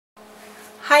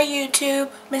Hi YouTube,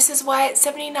 Mrs.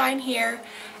 Wyatt79 here,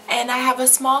 and I have a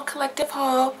small collective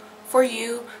haul for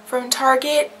you from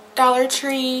Target, Dollar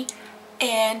Tree,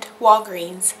 and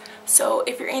Walgreens. So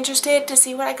if you're interested to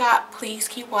see what I got, please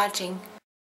keep watching.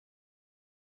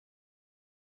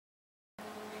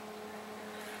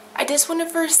 I just want to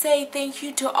first say thank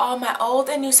you to all my old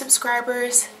and new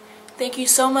subscribers. Thank you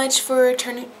so much for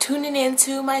tuning in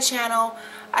to my channel.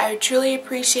 I truly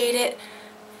appreciate it.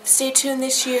 Stay tuned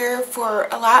this year for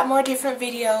a lot more different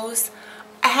videos.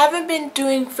 I haven't been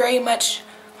doing very much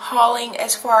hauling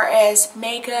as far as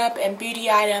makeup and beauty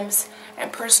items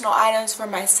and personal items for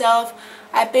myself.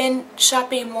 I've been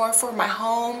shopping more for my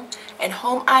home and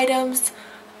home items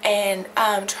and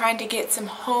trying to get some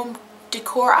home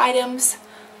decor items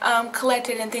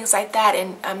collected and things like that,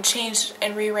 and change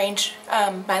and rearrange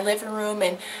my living room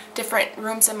and different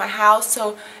rooms in my house.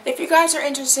 So if you guys are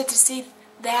interested to see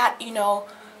that,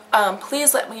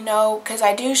 please let me know, because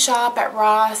I do shop at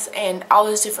Ross and all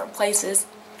those different places.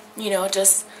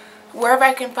 Just wherever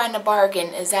I can find a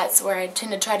bargain, that's where I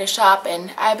tend to try to shop,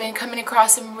 and I've been coming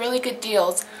across some really good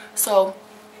deals. So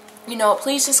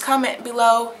please just comment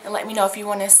below and let me know if you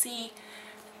want to see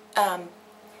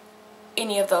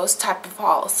any of those type of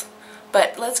hauls.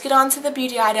 But let's get on to the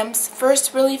beauty items.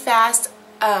 First, really fast,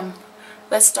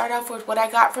 let's start off with what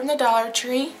I got from the Dollar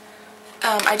Tree.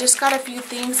 I just got a few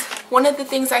things. One of the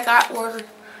things I got were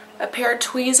a pair of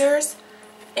tweezers,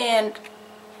 and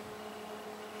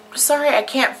sorry I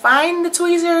can't find the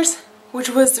tweezers, which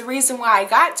was the reason why I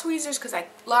got tweezers, because I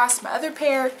lost my other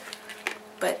pair.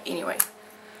 But anyway,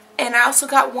 and I also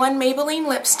got one Maybelline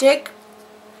lipstick,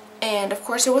 and of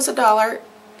course it was $1,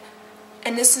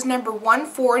 and this is number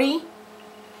 140,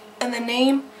 and the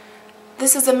name,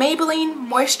 this is a Maybelline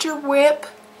Moisture Whip,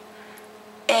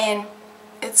 and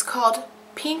it's called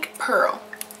Pink Pearl.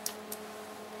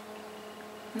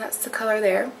 And that's the color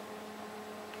there.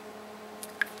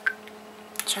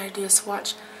 Try to do a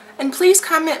swatch. And please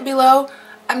comment below.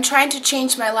 I'm trying to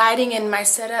change my lighting and my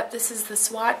setup. This is the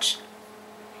swatch.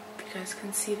 If you guys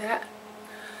can see that.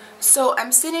 So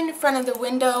I'm sitting in front of the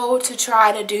window to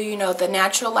try to do, the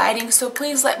natural lighting. So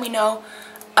please let me know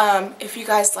if you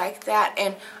guys like that.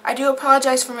 And I do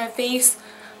apologize for my face.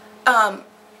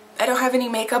 I don't have any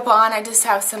makeup on. I just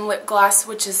have some lip gloss,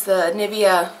 which is the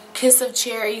Nivea Kiss of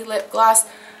Cherry lip gloss.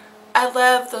 I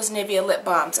love those Nivea lip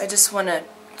balms. I just want to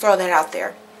throw that out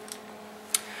there.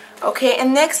 Okay,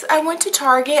 and next I went to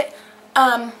Target.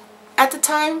 At the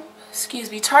time,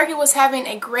 Target was having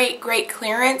a great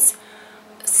clearance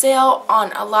sale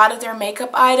on a lot of their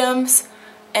makeup items,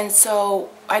 and so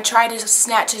I tried to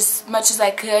snatch as much as I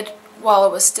could while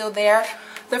it was still there.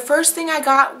 The first thing I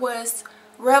got was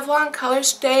Revlon Color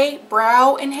Stay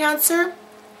Brow Enhancer,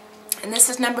 and this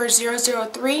is number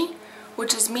 003,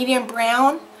 which is medium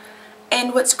brown.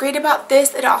 And what's great about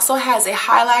this, it also has a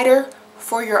highlighter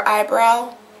for your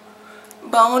eyebrow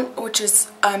bone, which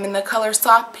is in the color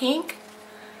Soft Pink.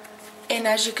 And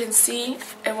as you can see,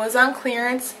 it was on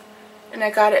clearance, and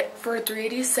I got it for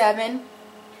 $3.87.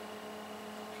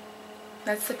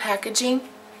 That's the packaging,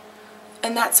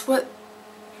 and that's what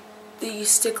the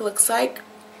stick looks like.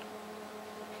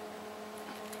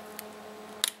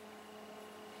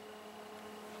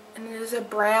 And it is a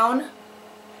brown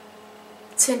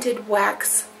tinted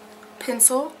wax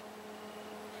pencil.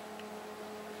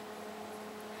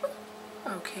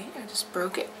 Okay, I just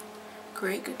broke it.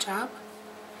 Great, good job.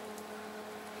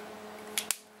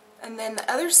 And then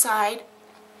the other side,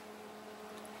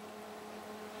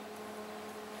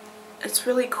 it's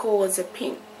really cool. It's a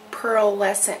pink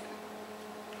pearlescent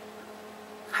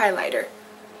highlighter.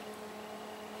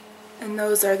 And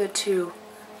those are the two.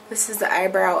 This is the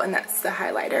eyebrow, and that's the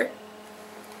highlighter.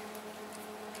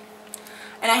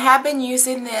 And I have been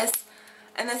using this,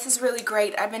 and this is really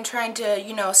great. I've been trying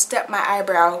to, step my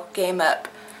eyebrow game up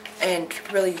and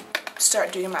really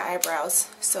start doing my eyebrows.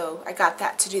 So I got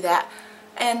that to do that.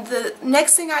 And the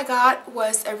next thing I got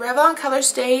was a Revlon Color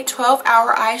Stay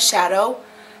 12-Hour Eyeshadow,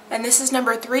 and this is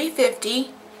number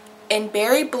 350 in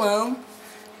Berry Bloom.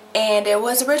 And it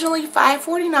was originally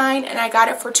 $5.49, and I got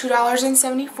it for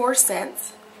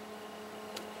 $2.74.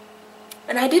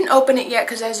 And I didn't open it yet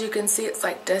because, as you can see, it's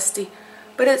like dusty.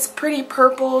 But it's pretty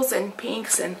purples and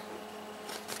pinks and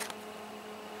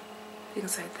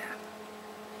things like that.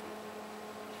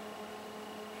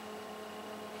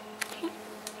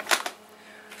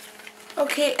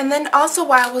 Okay, and then also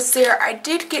while I was there, I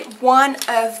did get one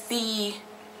of the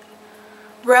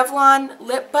Revlon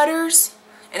lip butters.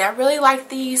 And I really like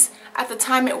these. At the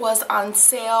time it was on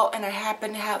sale, and I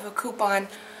happened to have a coupon.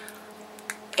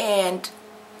 And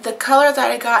the color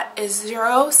that I got is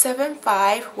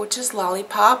 075, which is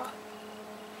Lollipop.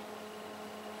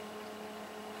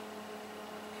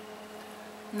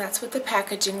 And that's what the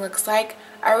packaging looks like.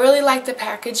 I really like the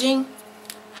packaging.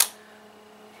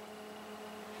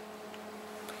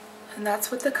 And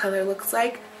that's what the color looks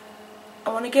like.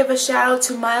 I want to give a shout out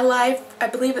to My Life. I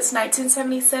believe it's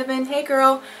 1977. Hey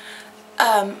girl.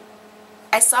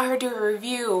 I saw her do a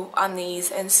review on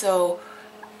these, and so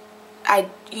I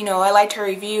liked her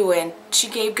review, and she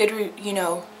gave good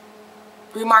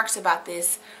remarks about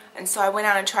this, and so I went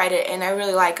out and tried it, and I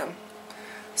really like them.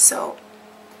 So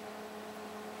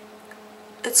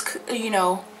it's,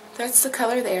 that's the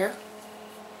color there.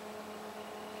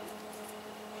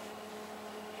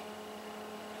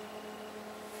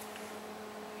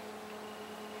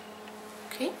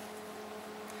 Okay.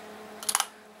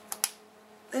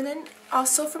 And then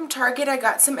also from Target, I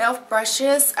got some e.l.f.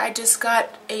 brushes. I just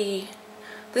got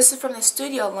this is from the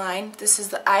Studio line. This is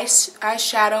the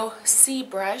eyeshadow C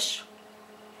brush.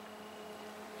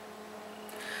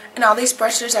 And all these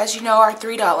brushes, as you know, are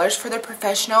 $3 for the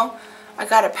professional. I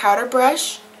got a powder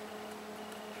brush.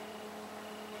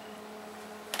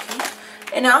 Okay.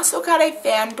 And I also got a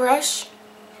fan brush.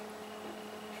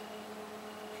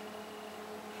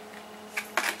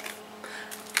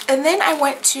 And then I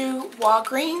went to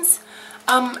Walgreens.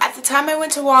 At the time I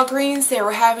went to Walgreens, they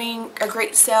were having a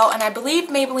great sale, and I believe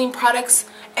Maybelline products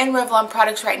and Revlon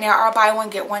products right now are buy one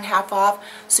get one half off.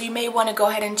 So you may want to go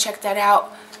ahead and check that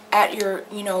out at your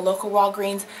local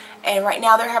Walgreens. And right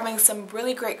now they're having some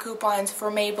really great coupons for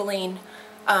Maybelline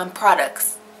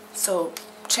products. So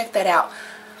check that out.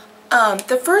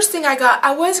 The first thing I got,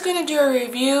 I was going to do a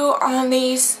review on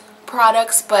these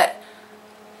products, but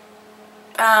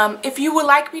if you would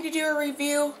like me to do a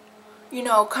review,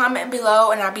 comment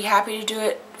below and I'll be happy to do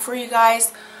it for you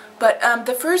guys. But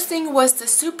the first thing was the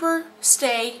Super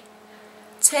Stay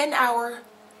 10-Hour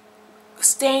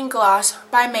Staying Gloss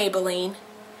by Maybelline.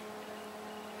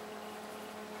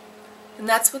 And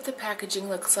that's what the packaging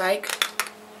looks like.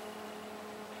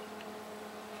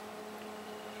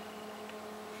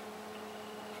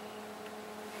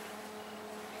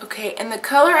 Okay, and the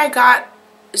color I got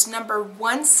is number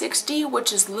 160,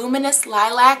 which is Luminous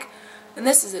Lilac, and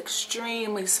this is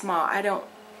extremely small. I don't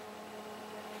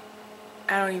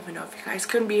even know if you guys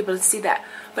couldn't be able to see that,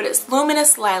 but it's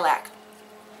Luminous Lilac.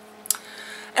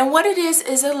 And what it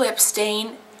is a lip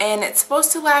stain, and it's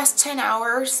supposed to last 10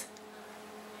 hours.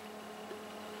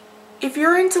 If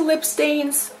you're into lip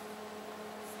stains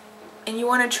and you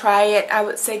want to try it, I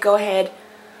would say go ahead.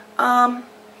 At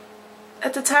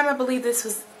the time I believe this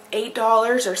was $8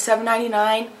 or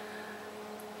 $7.99.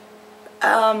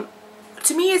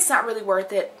 To me, it's not really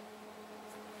worth it.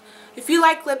 If you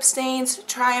like lip stains,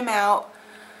 try them out.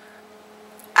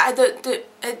 It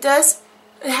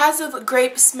has a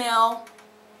grape smell.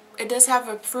 It does have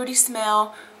a fruity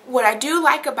smell. What I do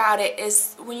like about it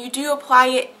is when you do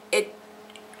apply it,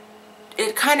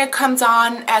 it kind of comes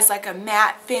on as like a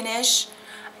matte finish,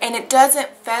 and it doesn't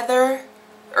feather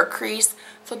or crease.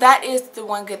 So that is the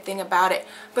one good thing about it.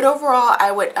 But overall,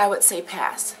 I would say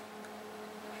pass,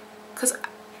 because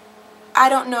I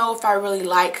don't know if I really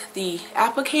like the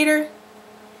applicator.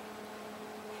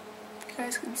 You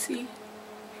guys can see.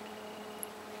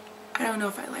 I don't know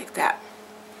if I like that.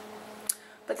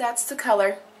 But that's the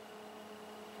color.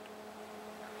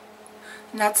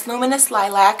 And that's Luminous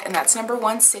Lilac, and that's number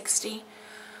 160.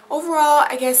 Overall,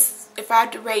 I guess if I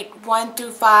had to rate 1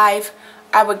 through 5,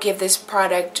 I would give this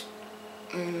product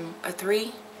a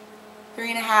 3,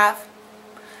 3.5.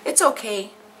 It's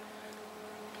okay.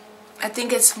 I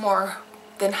think it's more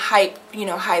than hype,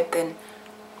 hype than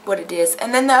what it is.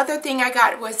 And then the other thing I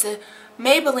got was the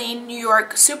Maybelline New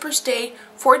York Super Stay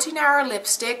 14-Hour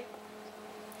Lipstick.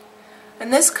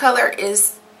 And this color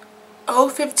is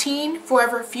 015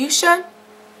 Forever Fuchsia.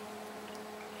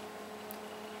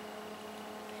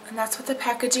 And that's what the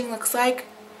packaging looks like.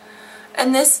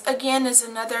 And this again is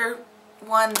another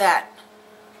one that,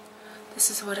 this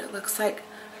is what it looks like.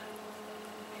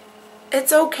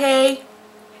 It's okay.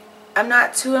 I'm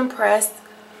not too impressed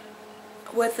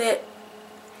with it.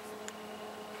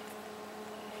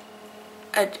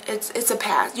 It's a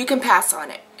pass. You can pass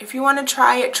on it. If you want to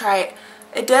try it, try it.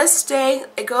 It does stay.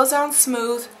 It goes on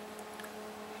smooth.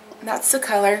 That's the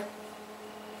color.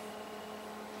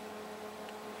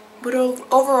 But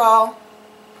overall,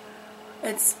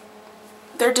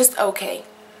 they're just okay.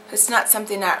 It's not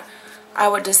something that I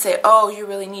would just say, oh, you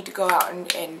really need to go out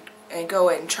and go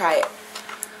and try it.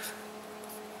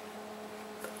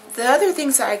 The other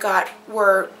things that I got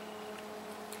were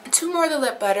 2 more of the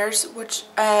lip butters, which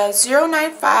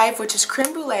 095, which is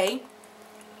Creme Brulee.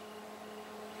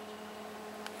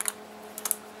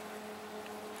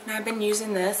 And I've been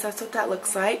using this. That's what that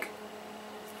looks like.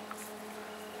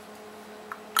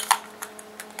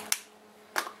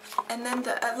 And then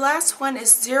the last one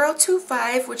is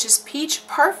 025, which is Peach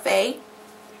Parfait.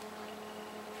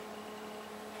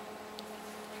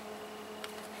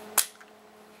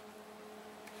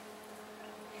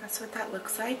 That's what that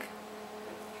looks like.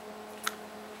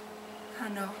 I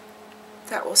don't know if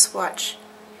that will swatch.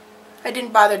 I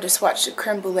didn't bother to swatch the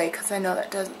creme brulee because I know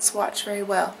that doesn't swatch very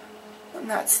well. And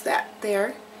that's that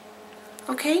there.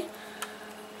 Okay?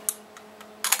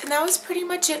 And that was pretty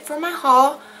much it for my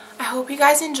haul. I hope you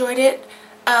guys enjoyed it.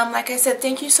 Like I said,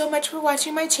 thank you so much for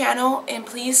watching my channel, and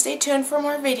please stay tuned for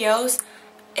more videos.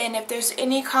 And if there's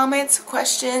any comments,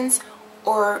 questions,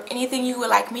 or anything you would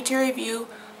like me to review,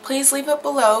 please leave it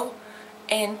below.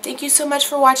 And thank you so much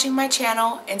for watching my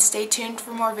channel, and stay tuned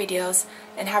for more videos,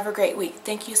 and have a great week.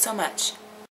 Thank you so much.